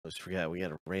Almost forgot we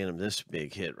got a random this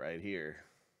big hit right here.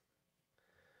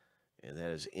 And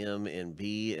that is M and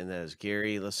B, and that is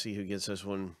Gary. Let's see who gets this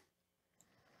one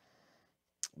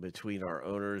between our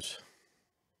owners.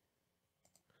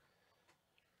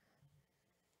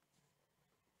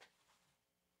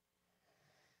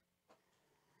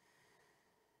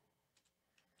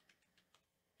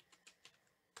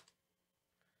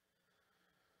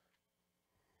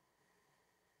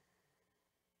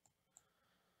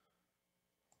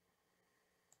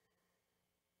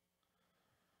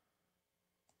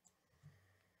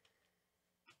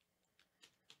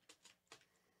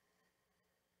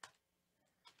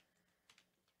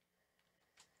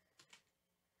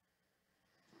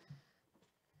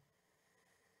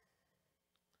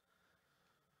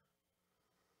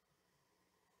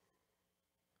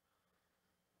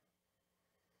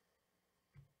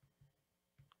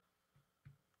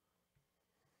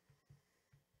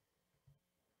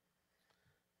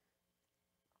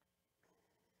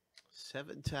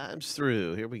 Seven times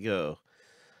through. Here we go.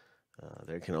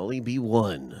 There can only be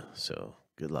one, so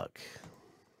good luck.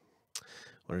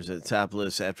 Winners at the top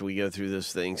list after we go through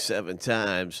this thing 7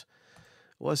 times.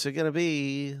 What's it going to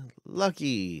be?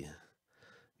 Lucky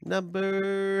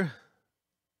number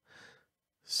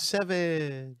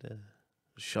 7.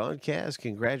 Sean Cass,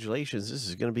 congratulations. This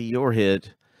is going to be your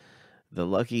hit. The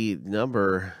lucky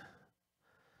number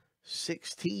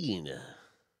 16.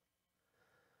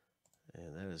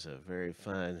 And that is a very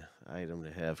fine item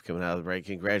to have coming out of the break.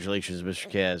 Congratulations, Mr.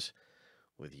 Kaz,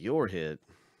 with your hit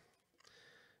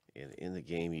in the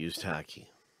game used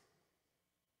hockey.